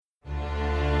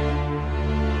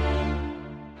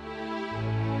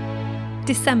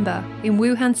December in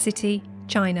Wuhan City,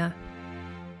 China.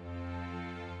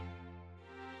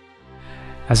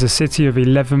 As a city of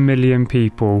 11 million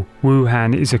people,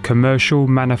 Wuhan is a commercial,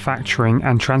 manufacturing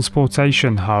and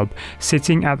transportation hub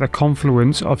sitting at the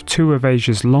confluence of two of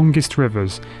Asia's longest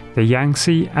rivers, the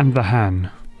Yangtze and the Han.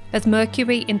 As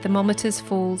mercury in thermometers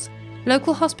falls,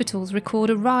 local hospitals record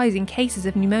a rise in cases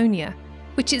of pneumonia,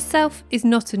 which itself is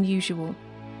not unusual.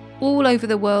 All over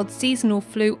the world, seasonal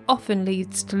flu often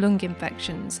leads to lung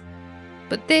infections.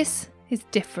 But this is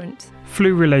different.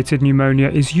 Flu-related pneumonia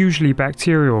is usually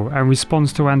bacterial and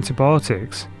responds to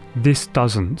antibiotics. This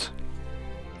doesn't.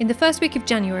 In the first week of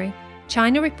January,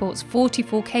 China reports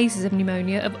 44 cases of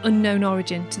pneumonia of unknown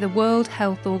origin to the World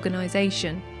Health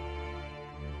Organization.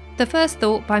 The first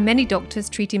thought by many doctors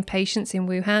treating patients in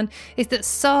Wuhan is that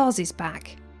SARS is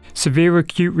back. Severe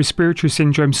acute respiratory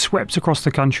syndrome swept across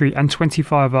the country and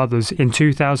 25 others in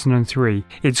 2003.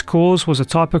 Its cause was a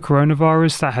type of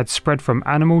coronavirus that had spread from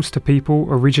animals to people,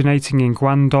 originating in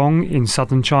Guangdong in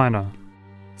southern China.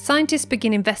 Scientists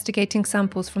begin investigating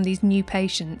samples from these new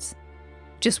patients.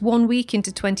 Just 1 week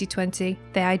into 2020,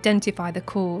 they identify the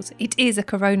cause. It is a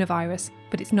coronavirus,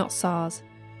 but it's not SARS.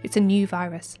 It's a new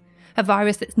virus, a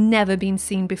virus that's never been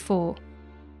seen before.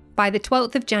 By the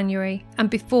 12th of January, and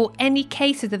before any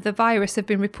cases of the virus have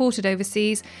been reported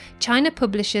overseas, China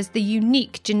publishes the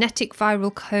unique genetic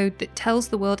viral code that tells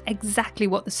the world exactly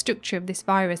what the structure of this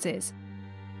virus is.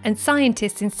 And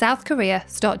scientists in South Korea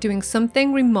start doing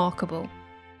something remarkable.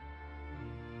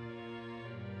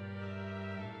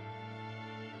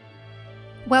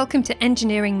 Welcome to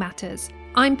Engineering Matters.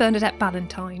 I'm Bernadette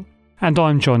Ballantyne. And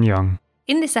I'm John Young.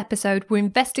 In this episode, we're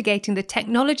investigating the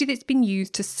technology that's been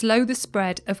used to slow the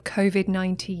spread of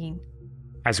COVID-19.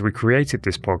 As we created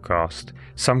this podcast,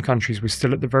 some countries were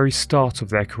still at the very start of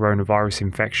their coronavirus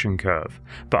infection curve,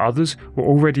 but others were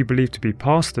already believed to be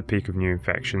past the peak of new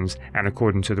infections, and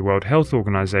according to the World Health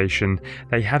Organization,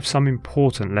 they have some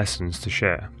important lessons to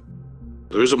share.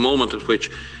 There is a moment at which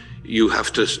you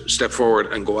have to step forward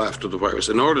and go after the virus.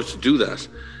 In order to do that,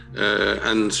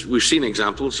 and we've seen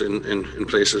examples in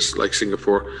places like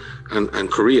Singapore and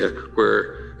Korea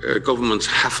where governments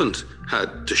haven't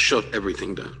had to shut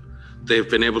everything down. They've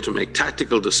been able to make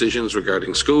tactical decisions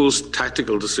regarding schools,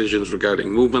 tactical decisions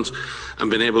regarding movements, and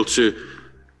been able to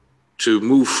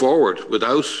move forward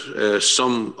without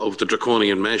some of the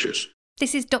draconian measures.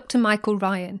 This is Dr. Michael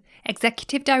Ryan,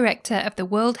 Executive Director of the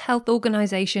World Health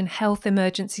Organization Health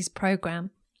Emergencies Programme.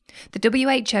 The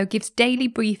WHO gives daily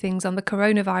briefings on the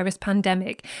coronavirus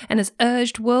pandemic and has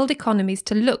urged world economies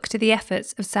to look to the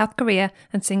efforts of South Korea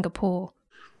and Singapore.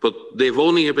 But they've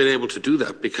only been able to do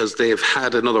that because they have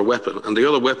had another weapon, and the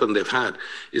other weapon they've had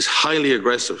is highly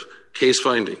aggressive case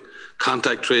finding,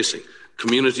 contact tracing,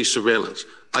 community surveillance,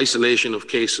 isolation of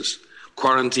cases,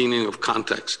 quarantining of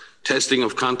contacts, testing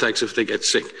of contacts if they get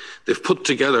sick. They've put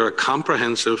together a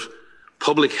comprehensive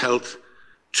public health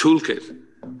toolkit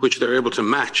which they're able to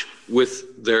match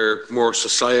with their more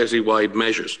society-wide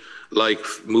measures like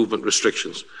movement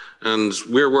restrictions. And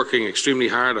we're working extremely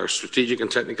hard. Our Strategic and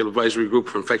Technical Advisory Group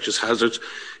for Infectious Hazards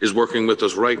is working with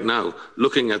us right now,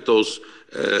 looking at those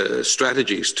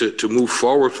strategies to move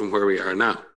forward from where we are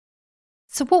now.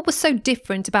 So what was so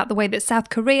different about the way that South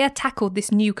Korea tackled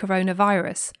this new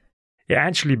coronavirus? It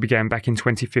actually began back in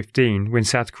 2015 when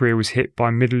South Korea was hit by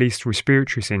Middle East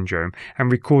respiratory syndrome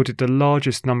and recorded the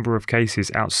largest number of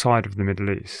cases outside of the Middle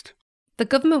East. The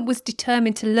government was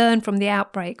determined to learn from the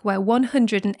outbreak, where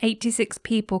 186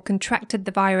 people contracted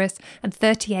the virus and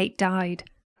 38 died.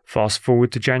 Fast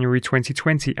forward to January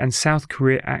 2020 and South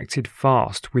Korea acted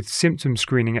fast with symptom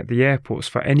screening at the airports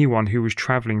for anyone who was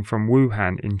travelling from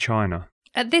Wuhan in China.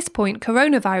 At this point,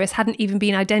 coronavirus hadn't even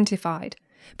been identified.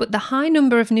 But the high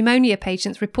number of pneumonia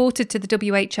patients reported to the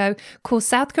WHO caused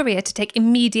South Korea to take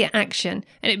immediate action,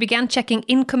 and it began checking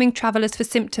incoming travellers for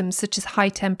symptoms such as high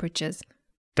temperatures.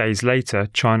 Days later,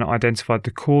 China identified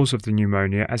the cause of the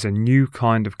pneumonia as a new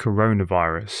kind of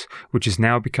coronavirus, which has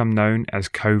now become known as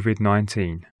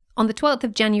COVID-19. On the 12th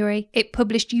of January, it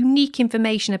published unique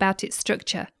information about its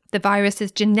structure, the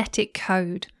virus's genetic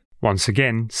code. Once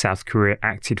again, South Korea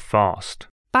acted fast.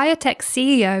 Biotech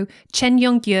CEO Chen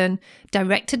Yong-gyun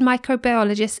directed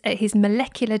microbiologists at his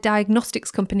molecular diagnostics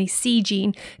company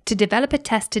Seegene to develop a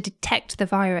test to detect the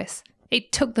virus.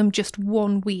 It took them just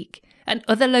 1 week, and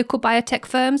other local biotech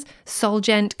firms,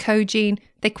 Solgent, Cogene,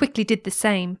 they quickly did the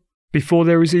same. Before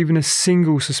there was even a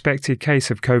single suspected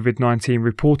case of COVID-19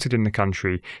 reported in the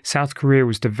country, South Korea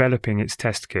was developing its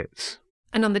test kits.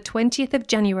 And on the 20th of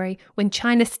January, when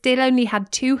China still only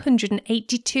had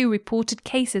 282 reported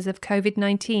cases of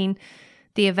COVID-19,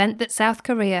 the event that South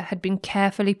Korea had been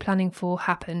carefully planning for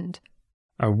happened.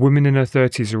 A woman in her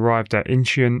 30s arrived at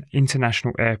Incheon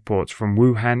International Airport from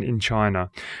Wuhan in China,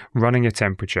 running a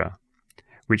temperature,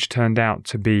 which turned out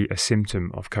to be a symptom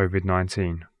of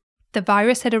COVID-19. The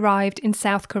virus had arrived in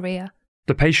South Korea.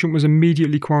 The patient was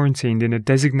immediately quarantined in a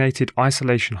designated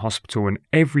isolation hospital, and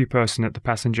every person that the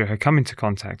passenger had come into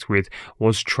contact with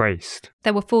was traced.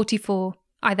 There were 44,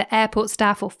 either airport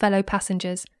staff or fellow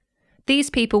passengers.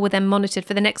 These people were then monitored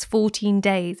for the next 14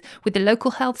 days, with the local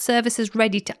health services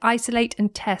ready to isolate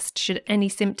and test should any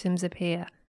symptoms appear.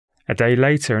 A day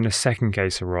later, and a second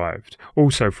case arrived,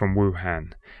 also from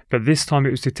Wuhan, but this time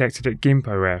it was detected at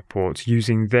Gimpo Airport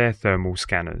using their thermal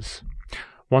scanners.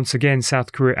 Once again,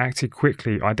 South Korea acted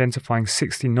quickly, identifying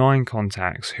 69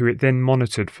 contacts, who it then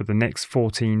monitored for the next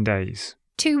 14 days.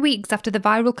 2 weeks after the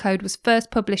viral code was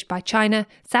first published by China,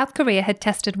 South Korea had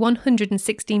tested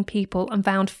 116 people and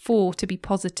found 4 to be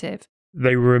positive.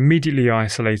 They were immediately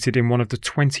isolated in one of the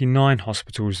 29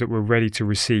 hospitals that were ready to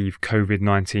receive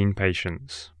COVID-19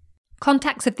 patients.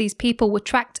 Contacts of these people were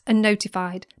tracked and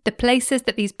notified. The places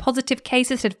that these positive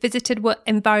cases had visited were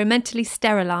environmentally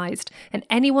sterilised, and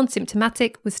anyone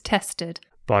symptomatic was tested.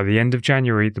 By the end of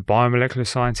January, the biomolecular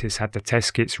scientists had the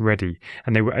test kits ready,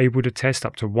 and they were able to test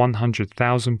up to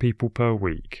 100,000 people per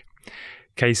week.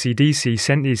 KCDC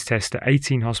sent these tests to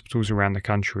 18 hospitals around the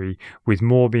country, with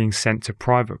more being sent to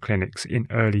private clinics in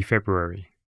early February.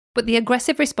 But the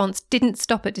aggressive response didn't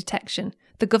stop at detection.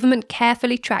 The government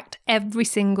carefully tracked every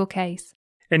single case.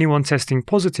 Anyone testing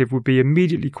positive would be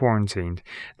immediately quarantined.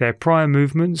 Their prior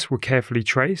movements were carefully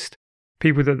traced.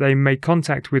 People that they made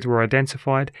contact with were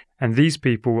identified, and these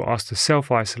people were asked to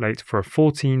self-isolate for a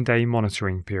 14-day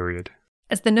monitoring period.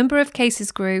 As the number of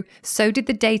cases grew, so did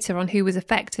the data on who was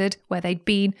affected, where they'd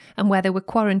been, and where they were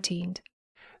quarantined.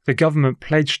 The government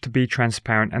pledged to be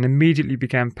transparent and immediately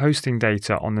began posting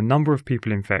data on the number of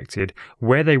people infected,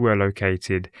 where they were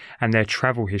located, and their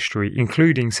travel history,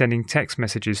 including sending text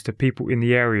messages to people in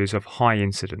the areas of high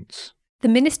incidence. The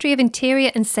Ministry of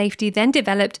Interior and Safety then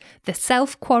developed the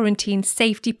Self-Quarantine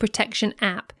Safety Protection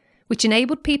app, which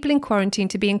enabled people in quarantine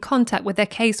to be in contact with their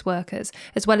caseworkers,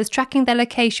 as well as tracking their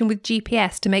location with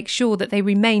GPS to make sure that they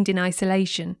remained in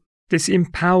isolation. This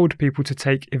empowered people to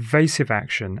take evasive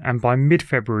action, and by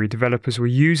mid-February, developers were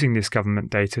using this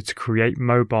government data to create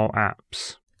mobile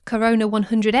apps. Corona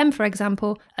 100M, for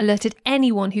example, alerted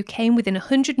anyone who came within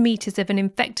 100 metres of an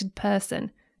infected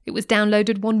person. It was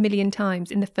downloaded 1 million times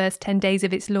in the first 10 days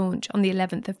of its launch on the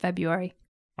 11th of February.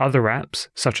 Other apps,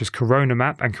 such as Corona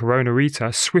Map and Corona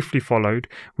Rita, swiftly followed,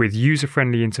 with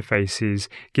user-friendly interfaces,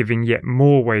 giving yet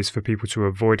more ways for people to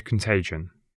avoid contagion.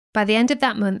 By the end of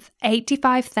that month,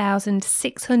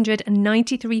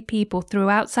 85,693 people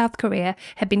throughout South Korea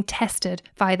had been tested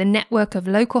via the network of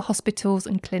local hospitals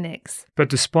and clinics. But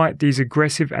despite these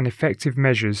aggressive and effective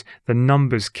measures, the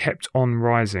numbers kept on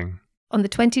rising. On the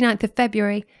 29th of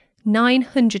February,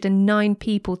 909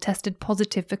 people tested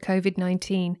positive for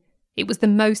COVID-19. It was the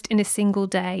most in a single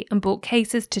day and brought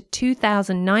cases to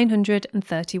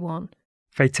 2,931.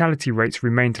 Fatality rates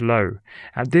remained low.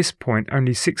 At this point,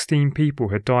 only 16 people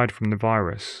had died from the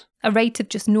virus. A rate of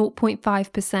just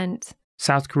 0.5%.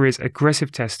 South Korea's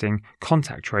aggressive testing,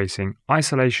 contact tracing,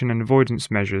 isolation and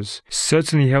avoidance measures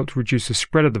certainly helped reduce the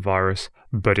spread of the virus,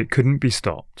 but it couldn't be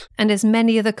stopped. And as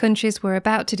many other countries were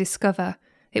about to discover,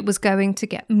 it was going to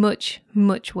get much,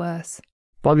 much worse.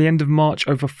 By the end of March,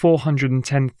 over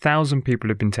 410,000 people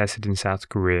had been tested in South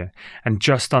Korea, and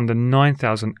just under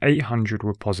 9,800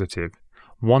 were positive.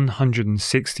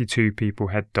 162 people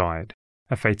had died,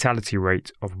 a fatality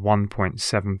rate of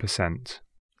 1.7%.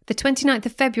 The 29th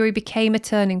of February became a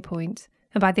turning point,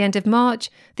 and by the end of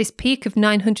March, this peak of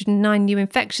 909 new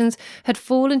infections had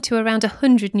fallen to around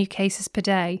 100 new cases per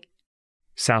day.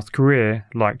 South Korea,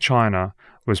 like China,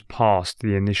 was past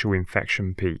the initial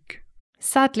infection peak.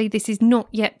 Sadly, this is not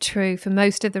yet true for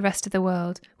most of the rest of the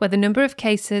world, where the number of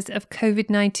cases of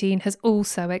COVID-19 has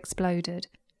also exploded.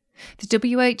 The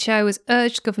WHO has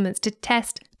urged governments to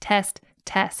test.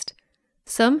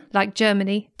 Some, like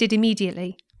Germany, did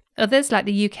immediately. Others, like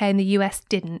the UK and the US,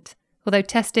 didn't, although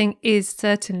testing is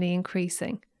certainly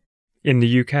increasing. In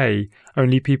the UK,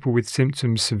 only people with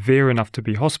symptoms severe enough to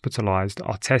be hospitalised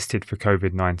are tested for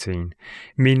COVID-19,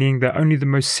 meaning that only the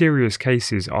most serious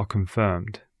cases are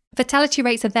confirmed. Fatality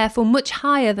rates are therefore much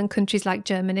higher than countries like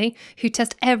Germany, who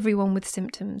test everyone with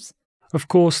symptoms. Of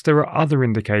course, there are other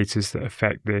indicators that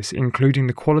affect this, including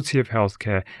the quality of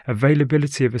healthcare,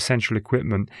 availability of essential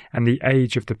equipment, and the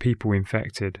age of the people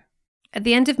infected. At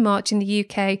the end of March in the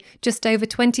UK, just over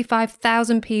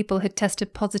 25,000 people had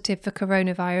tested positive for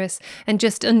coronavirus, and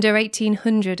just under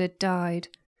 1,800 had died.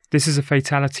 This is a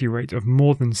fatality rate of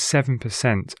more than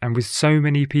 7%, and with so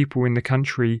many people in the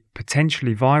country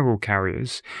potentially viral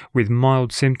carriers with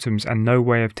mild symptoms and no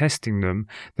way of testing them,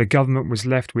 the government was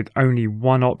left with only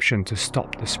one option to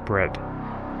stop the spread: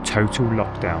 total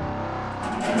lockdown.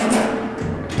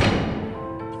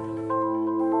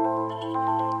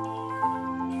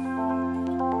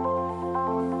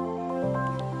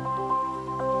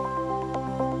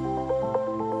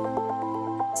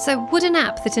 So would an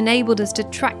app that enabled us to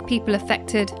track people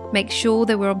affected, make sure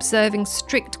they were observing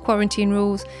strict quarantine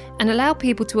rules, and allow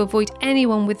people to avoid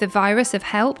anyone with the virus have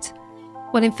helped?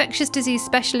 Well, infectious disease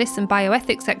specialists and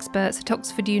bioethics experts at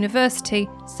Oxford University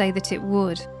say that it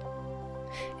would.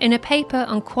 In a paper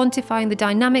on quantifying the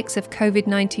dynamics of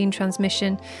COVID-19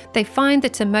 transmission, they find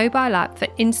that a mobile app for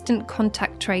instant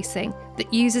contact tracing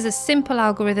that uses a simple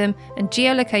algorithm and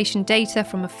geolocation data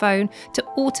from a phone to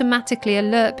automatically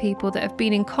alert people that have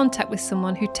been in contact with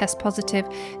someone who tests positive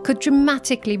could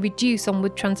dramatically reduce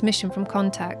onward transmission from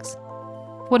contacts.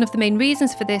 One of the main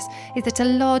reasons for this is that a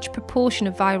large proportion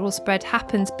of viral spread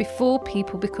happens before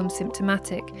people become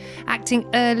symptomatic. Acting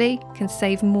early can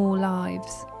save more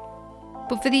lives.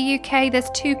 But for the UK, there's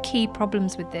two key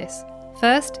problems with this.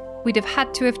 First, we'd have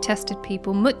had to have tested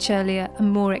people much earlier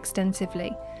and more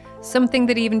extensively, something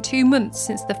that even 2 months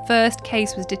since the first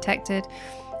case was detected,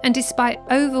 and despite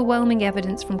overwhelming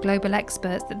evidence from global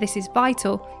experts that this is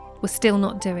vital, we're still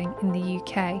not doing in the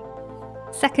UK.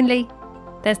 Secondly,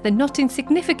 there's the not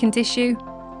insignificant issue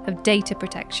of data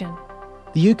protection.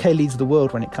 The UK leads the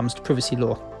world when it comes to privacy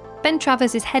law. Ben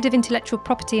Travers is head of intellectual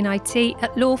property and IT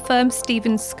at law firm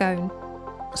Stevens Scone.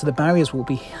 So the barriers will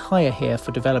be higher here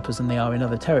for developers than they are in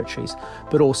other territories,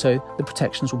 but also the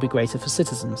protections will be greater for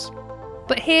citizens.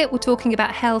 But here we're talking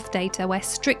about health data where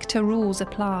stricter rules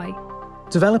apply.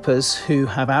 Developers who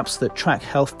have apps that track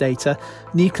health data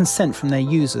need consent from their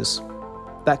users.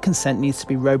 That consent needs to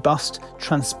be robust,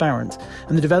 transparent,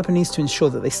 and the developer needs to ensure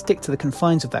that they stick to the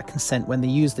confines of that consent when they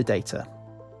use the data.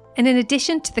 And in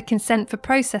addition to the consent for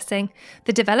processing,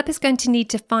 the developer's going to need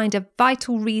to find a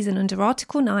vital reason under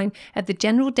Article 9 of the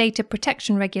General Data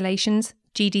Protection Regulations,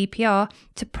 GDPR,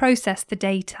 to process the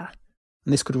data.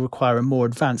 And this could require a more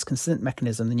advanced consent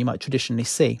mechanism than you might traditionally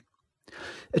see.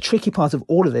 A tricky part of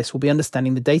all of this will be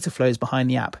understanding the data flows behind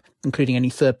the app, including any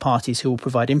third parties who will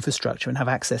provide infrastructure and have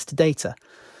access to data.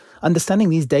 Understanding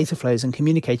these data flows and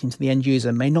communicating to the end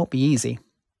user may not be easy.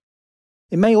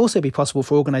 It may also be possible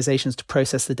for organisations to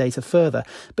process the data further,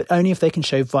 but only if they can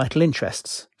show vital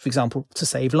interests, for example, to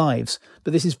save lives.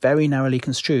 But this is very narrowly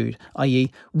construed, i.e.,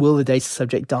 will the data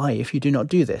subject die if you do not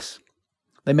do this?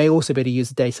 They may also be able to use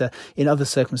the data in other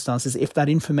circumstances if that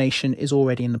information is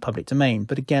already in the public domain,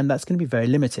 but again, that's going to be very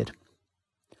limited.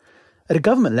 At a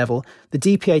government level, the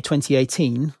DPA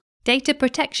 2018, Data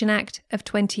Protection Act of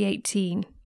 2018,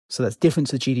 so that's different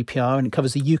to the GDPR and it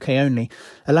covers the UK only,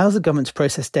 allows the government to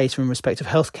process data in respect of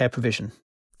healthcare provision.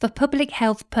 for public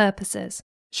health purposes.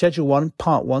 Schedule 1,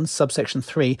 Part 1, Subsection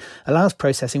 3 allows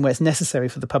processing where it's necessary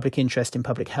for the public interest in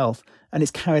public health and is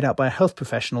carried out by a health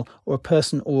professional or a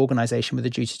person or organisation with a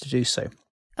duty to do so.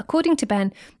 According to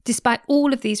Ben, despite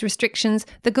all of these restrictions,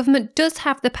 the government does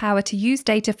have the power to use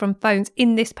data from phones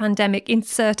in this pandemic in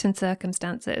certain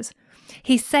circumstances.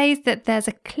 He says that there's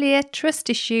a clear trust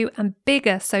issue and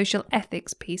bigger social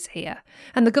ethics piece here,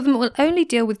 and the government will only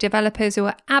deal with developers who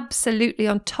are absolutely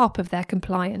on top of their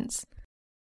compliance.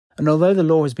 And although the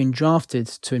law has been drafted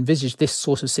to envisage this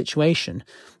sort of situation,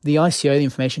 the ICO, the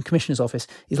Information Commissioner's Office,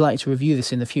 is likely to review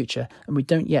this in the future, and we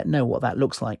don't yet know what that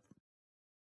looks like.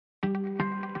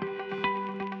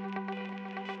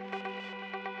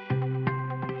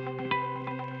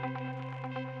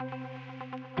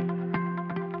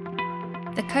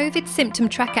 The COVID Symptom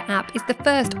Tracker app is the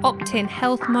first opt-in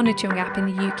health monitoring app in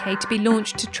the UK to be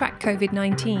launched to track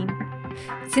COVID-19.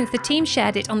 Since the team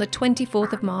shared it on the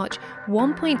 24th of March,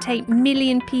 1.8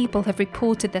 million people have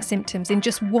reported their symptoms in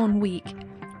just 1 week.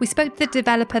 We spoke to the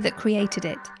developer that created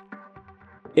it.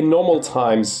 In normal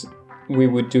times, we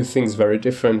would do things very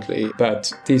differently,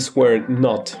 but these were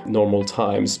not normal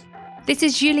times. This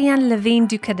is Julien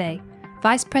Levine-Ducadet,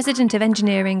 Vice President of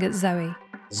Engineering at Zoe.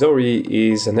 Zoe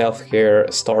is an healthcare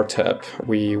startup.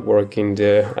 We work in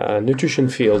the nutrition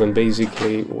field, and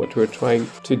basically what we're trying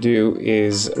to do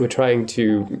is we're trying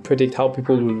to predict how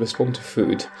people will respond to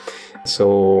food.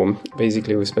 So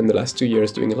basically we spent the last 2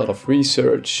 years doing a lot of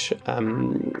research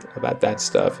about that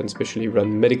stuff, and especially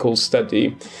run medical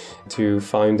study to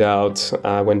find out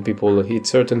when people eat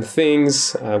certain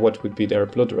things, what would be their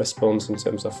blood response in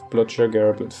terms of blood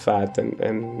sugar, blood fat,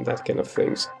 and that kind of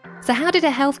things. So how did a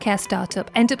healthcare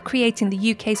startup end up creating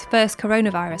the UK's first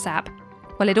coronavirus app?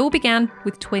 Well, it all began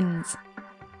with twins.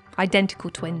 identical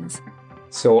twins.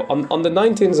 So on the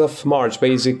 19th of March,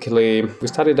 basically, we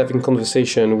started having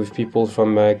conversation with people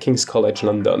from King's College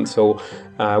London. So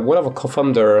one of our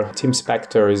co-founder, Tim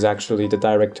Spector, is actually the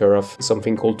director of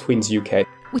something called Twins UK,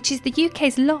 which is the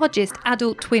UK's largest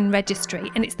adult twin registry,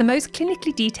 and it's the most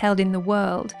clinically detailed in the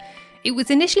world. It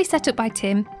was initially set up by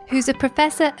Tim, who's a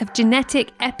professor of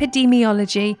genetic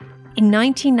epidemiology, in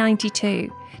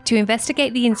 1992 to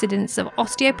investigate the incidence of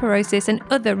osteoporosis and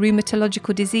other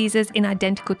rheumatological diseases in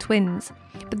identical twins.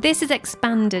 But this has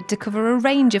expanded to cover a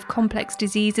range of complex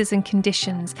diseases and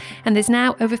conditions, and there's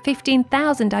now over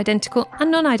 15,000 identical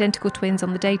and non-identical twins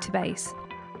on the database.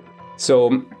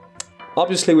 So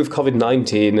obviously with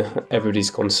COVID-19, everybody's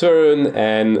concerned,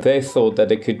 and they thought that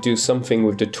they could do something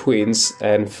with the twins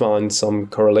and find some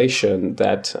correlation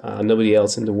that nobody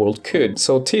else in the world could.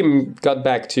 So Tim got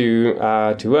back to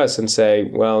us and say,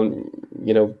 well,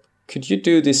 could you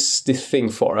do this thing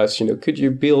for us? Could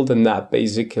you build an app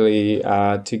basically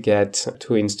to get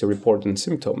twins to report on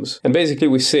symptoms? And basically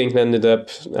we ended up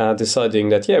deciding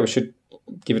that, we should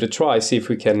give it a try, see if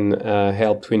we can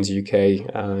help Twins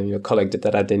UK collect the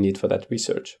data they need for that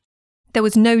research. There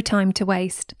was no time to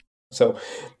waste. So,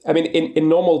 in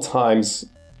normal times,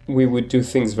 we would do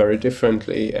things very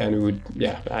differently, and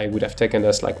I would have taken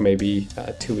us like maybe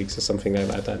 2 weeks or something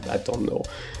like that. I don't know.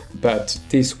 But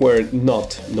these were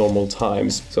not normal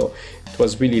times. So it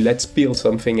was really, let's build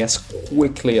something as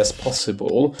quickly as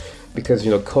possible, because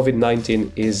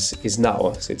COVID-19 is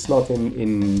now. So it's not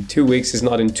in 2 weeks, it's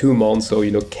not in 2 months.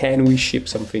 So can we ship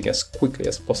something as quickly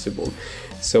as possible?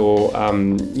 So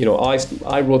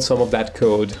I wrote some of that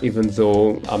code, even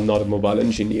though I'm not a mobile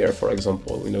engineer, for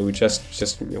example. We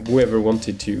just whoever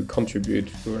wanted to contribute,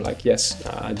 we were like, yes,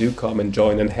 do come and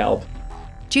join and help.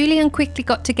 Julian quickly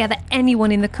got together anyone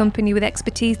in the company with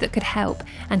expertise that could help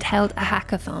and held a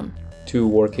hackathon. 2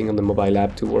 working on the mobile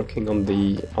app, 2 working on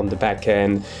the back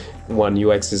end, 1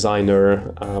 UX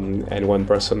designer, and 1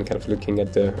 person kind of looking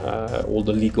at all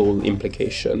the legal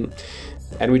implication.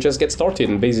 And we just get started,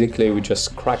 and basically we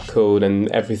just crack code and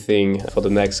everything for the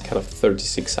next kind of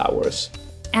 36 hours.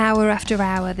 Hour after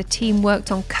hour, the team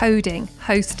worked on coding,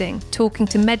 hosting, talking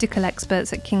to medical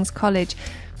experts at King's College.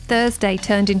 Thursday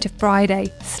turned into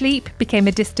Friday. Sleep became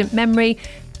a distant memory.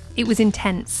 It was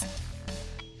intense.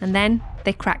 And then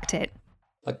they cracked it.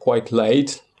 Quite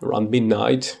late, around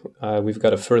midnight, we've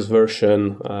got a first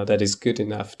version that is good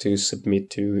enough to submit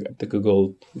to the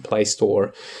Google Play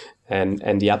Store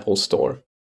and the Apple Store.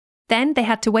 Then they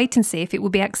had to wait and see if it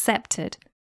would be accepted.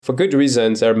 For good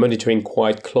reasons, they're monitoring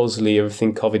quite closely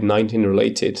everything COVID-19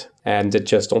 related, and they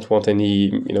just don't want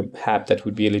any app that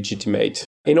would be illegitimate.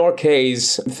 In our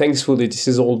case, thankfully, this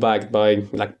is all backed by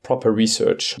proper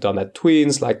research done at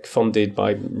Twins, funded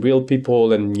by real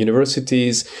people and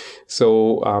universities.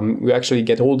 So we actually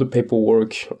get all the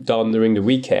paperwork done during the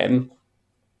weekend,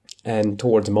 and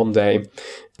towards Monday,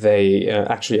 they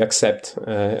actually accept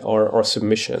our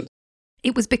submission.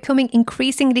 It was becoming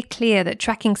increasingly clear that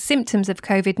tracking symptoms of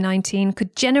COVID-19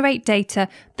 could generate data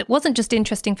that wasn't just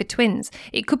interesting for twins.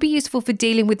 It could be useful for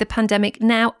dealing with the pandemic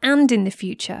now and in the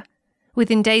future.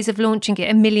 Within days of launching it,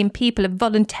 1 million people have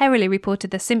voluntarily reported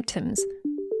their symptoms.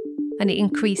 And it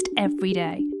increased every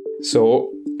day.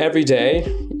 So every day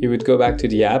you would go back to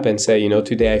the app and say,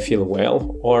 today I feel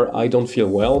well, or I don't feel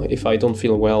well. If I don't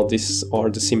feel well, these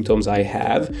are the symptoms I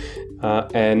have.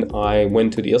 And I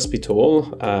went to the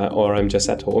hospital, or I'm just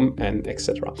at home, and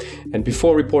etc. And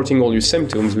before reporting all your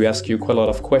symptoms, we ask you quite a lot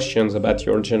of questions about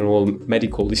your general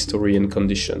medical history and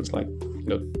conditions, like,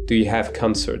 do you have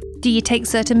cancer? Do you take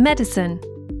certain medicine?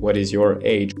 What is your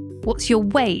age? What's your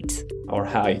weight? Or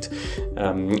height?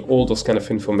 All those kind of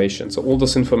information. So all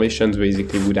those information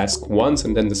basically would ask once,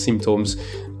 and then the symptoms,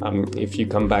 if you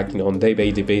come back on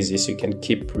day-by-day basis, you can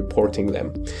keep reporting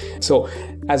them. So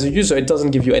as a user, it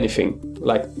doesn't give you anything.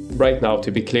 Like right now,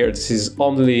 to be clear, this is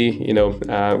only,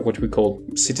 what we call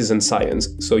citizen science.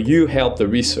 So you help the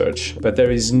research, but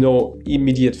there is no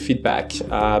immediate feedback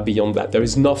beyond that. There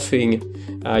is nothing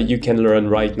you can learn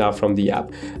right now from the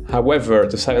app. However,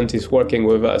 the scientists working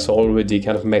with us are already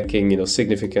kind of making,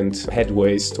 significant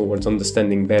headways towards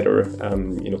understanding better,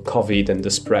 COVID and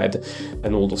the spread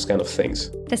and all those kind of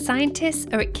things. The scientists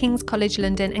are at King's College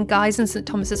London and Guy's and St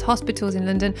Thomas's hospitals in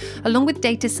London, along with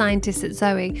data scientists at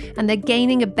Zoe, and they're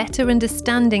gaining a better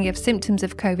understanding of symptoms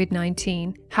of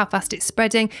COVID-19, how fast it's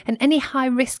spreading, and any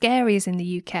high-risk areas in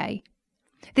the UK.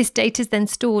 This data is then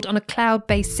stored on a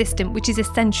cloud-based system, which is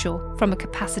essential from a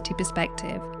capacity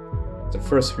perspective. The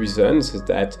first reason is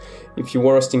that if you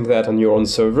were hosting that on your own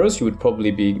servers, you would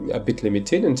probably be a bit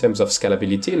limited in terms of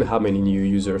scalability and how many new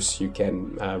users you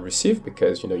can receive,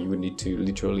 because you would need to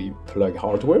literally plug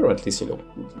hardware, or at least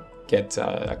get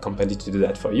a company to do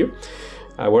that for you.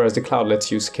 Whereas the cloud lets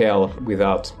you scale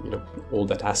without all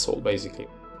that hassle, basically.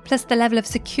 Plus, the level of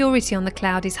security on the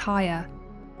cloud is higher.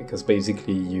 Because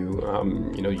basically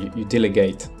you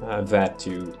delegate that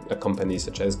to a company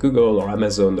such as Google or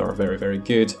Amazon that are very, very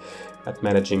good at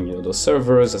managing those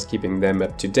servers, as keeping them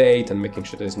up to date and making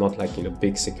sure there's not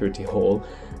big security hole.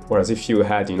 Whereas if you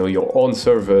had your own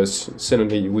servers,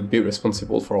 suddenly you would be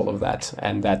responsible for all of that,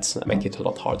 and that's make it a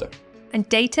lot harder. And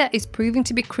data is proving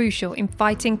to be crucial in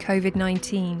fighting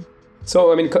COVID-19.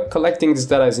 So collecting this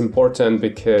data is important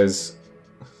because,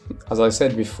 as I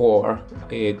said before,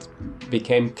 it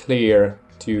became clear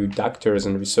to doctors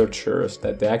and researchers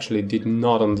that they actually did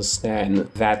not understand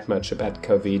that much about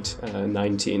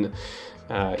COVID-19,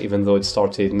 even though it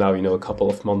started now, a couple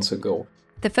of months ago.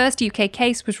 The first UK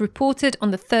case was reported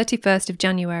on the 31st of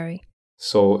January.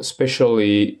 So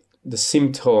especially the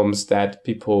symptoms that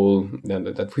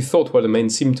that we thought were the main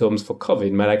symptoms for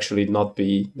COVID might actually not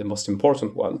be the most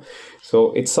important one.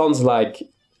 So it sounds like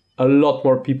a lot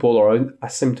more people are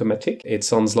asymptomatic. It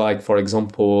sounds like, for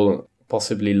example,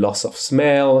 possibly loss of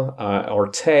smell or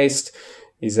taste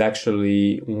is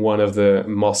actually one of the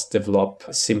most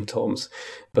developed symptoms.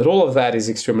 But all of that is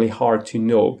extremely hard to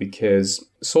know, because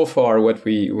so far what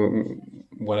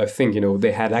I think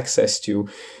they had access to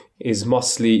is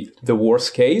mostly the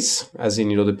worst case, as in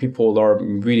the people are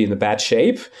really in a bad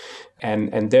shape,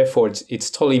 and therefore it's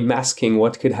totally masking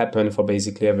what could happen for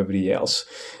basically everybody else.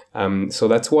 So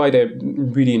that's why they're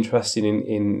really interested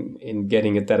in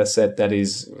getting a data set that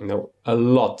is a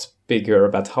lot bigger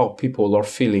about how people are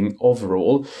feeling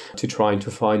overall, to trying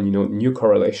to find new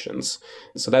correlations.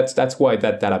 So that's why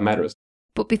that data matters.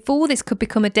 But before this could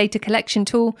become a data collection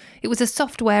tool, it was a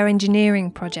software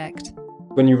engineering project.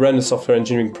 When you run a software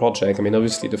engineering project,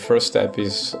 obviously the first step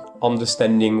is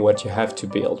understanding what you have to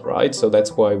build, right? So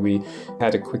that's why we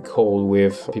had a quick call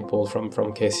with people from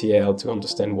KCL to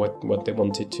understand what they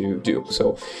wanted to do.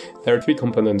 So there are three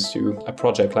components to a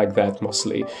project like that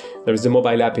mostly. There is the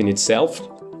mobile app in itself.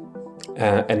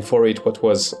 And for it, what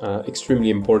was extremely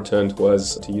important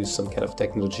was to use some kind of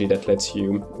technology that lets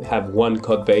you have one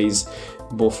code base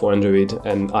both for Android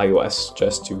and iOS,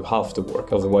 just to halve the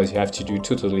work. Otherwise, you have to do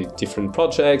two totally different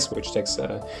projects, which takes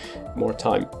more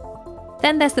time.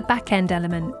 Then there's the back-end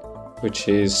element, which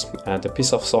is the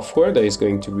piece of software that is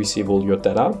going to receive all your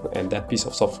data, and that piece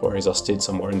of software is hosted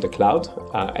somewhere in the cloud.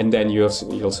 And then you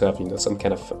also have some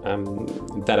kind of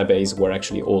database where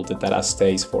actually all the data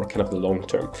stays for kind of the long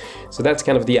term. So that's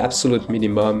kind of the absolute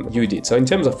minimum you did. So in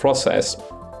terms of process,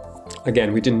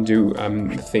 again, we didn't do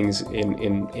things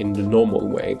in the normal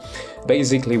way.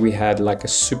 Basically, we had like a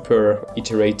super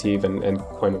iterative and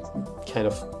kind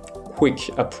of quick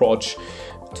approach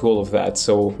to all of that.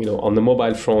 So, on the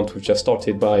mobile front, we've just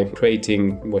started by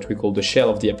creating what we call the shell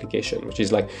of the application, which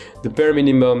is like the bare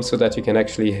minimum so that you can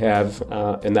actually have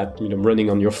an app running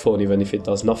on your phone, even if it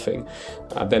does nothing.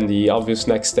 Then the obvious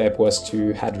next step was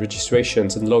to add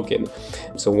registrations and login.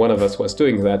 So one of us was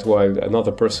doing that while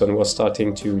another person was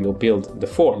starting to build the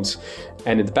forms.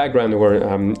 And in the background,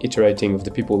 we're iterating with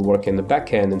the people working in the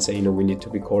back end and say, we need to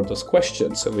record those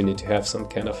questions. So we need to have some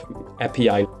kind of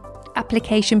API.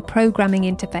 Application programming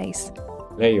interface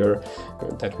layer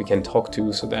that we can talk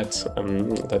to, so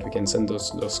that we can send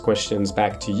those questions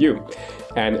back to you.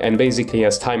 And basically,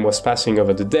 as time was passing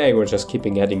over the day, we're just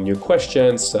keeping adding new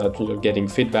questions, getting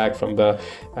feedback from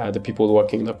the people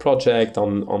working on the project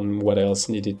on what else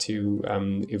needed to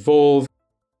evolve.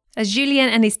 As Julien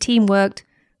and his team worked,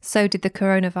 so did the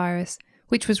coronavirus,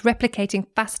 which was replicating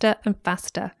faster and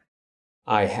faster.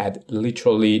 I had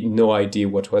literally no idea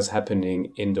what was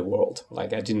happening in the world.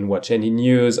 Like, I didn't watch any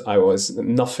news. I was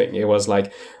nothing. It was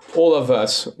like all of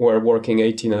us were working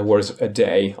 18 hours a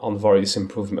day on various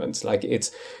improvements. Like,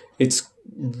 it's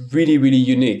really, really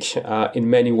unique in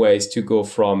many ways to go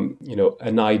from,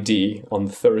 an ID on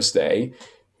Thursday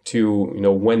to,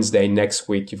 Wednesday next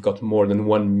week. You've got more than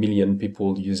 1 million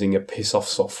people using a piece of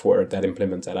software that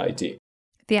implements that ID.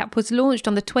 The app was launched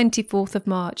on the 24th of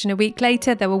March, and a week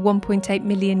later there were 1.8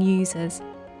 million users.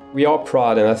 We are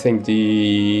proud, and I think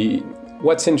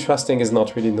what's interesting is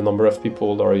not really the number of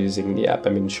people that are using the app.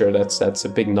 Sure, that's a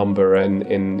big number, and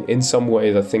in some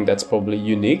ways I think that's probably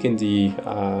unique in the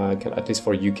at least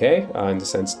for UK, in the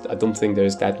sense I don't think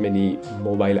there's that many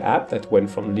mobile app that went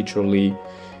from literally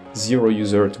 0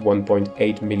 user to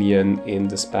 1.8 million in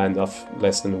the span of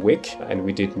less than a week, and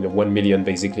we did 1 million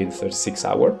basically in 36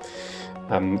 hours.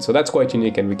 So that's quite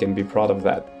unique, and we can be proud of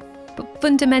that. But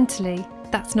fundamentally,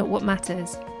 that's not what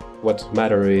matters. What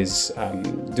matters is,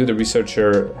 do the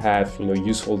researcher have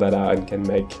useful data and can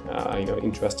make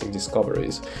interesting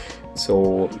discoveries.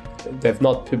 So they've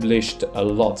not published a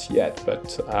lot yet,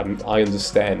 but I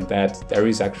understand that there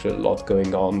is actually a lot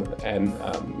going on and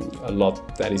a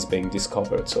lot that is being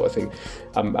discovered. So I think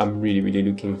I'm really, really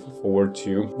looking forward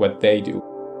to what they do.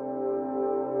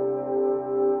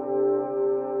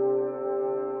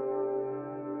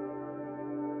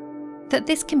 That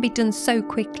this can be done so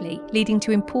quickly, leading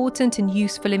to important and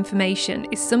useful information,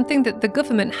 is something that the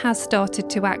government has started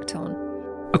to act on.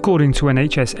 According to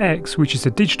NHSX, which is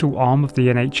a digital arm of the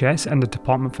NHS and the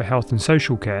Department for Health and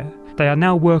Social Care, they are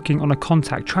now working on a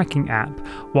contact tracking app,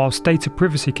 whilst data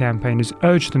privacy campaigners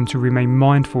urge them to remain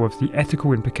mindful of the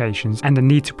ethical implications and the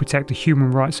need to protect the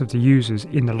human rights of the users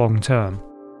in the long term.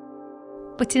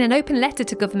 But in an open letter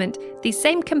to government, these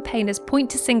same campaigners point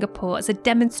to Singapore as a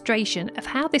demonstration of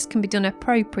how this can be done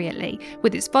appropriately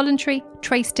with its voluntary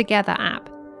Trace Together app.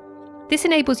 This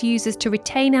enables users to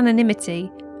retain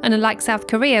anonymity, and unlike South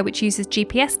Korea, which uses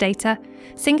GPS data,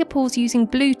 Singapore's using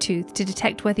Bluetooth to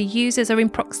detect whether users are in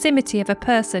proximity of a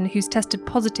person who's tested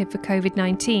positive for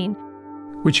COVID-19.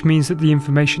 Which means that the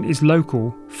information is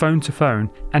local, phone to phone,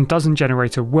 and doesn't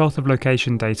generate a wealth of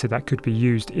location data that could be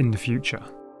used in the future.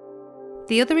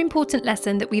 The other important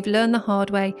lesson that we've learned the hard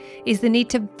way is the need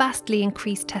to vastly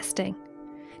increase testing.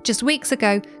 Just weeks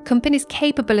ago, companies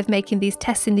capable of making these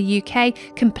tests in the UK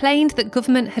complained that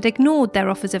government had ignored their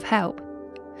offers of help.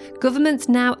 Governments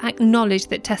now acknowledge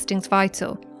that testing's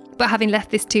vital, but having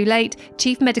left this too late,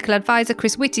 Chief Medical Advisor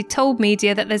Chris Whitty told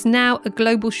media that there's now a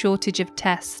global shortage of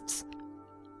tests.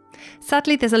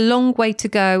 Sadly, there's a long way to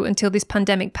go until this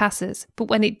pandemic passes, but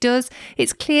when it does,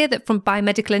 it's clear that from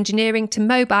biomedical engineering to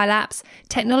mobile apps,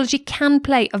 technology can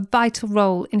play a vital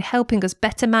role in helping us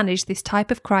better manage this type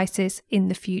of crisis in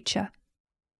the future.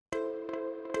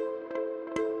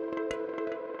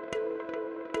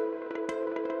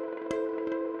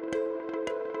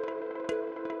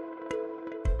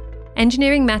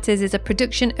 Engineering Matters is a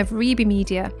production of Reby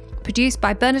Media, produced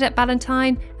by Bernadette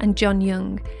Ballantyne and John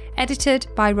Young, edited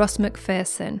by Ross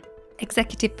McPherson.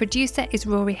 Executive producer is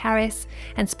Rory Harris,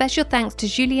 and special thanks to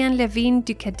Julien Levine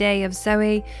Ducadet of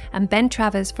Zoe and Ben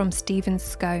Travers from Stevens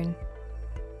Scone.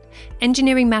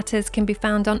 Engineering Matters can be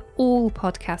found on all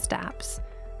podcast apps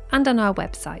and on our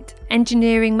website,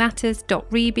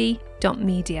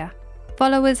 engineeringmatters.reby.media.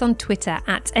 Follow us on Twitter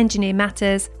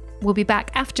 @EngineerMatters. We'll be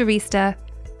back after Easter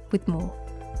with more.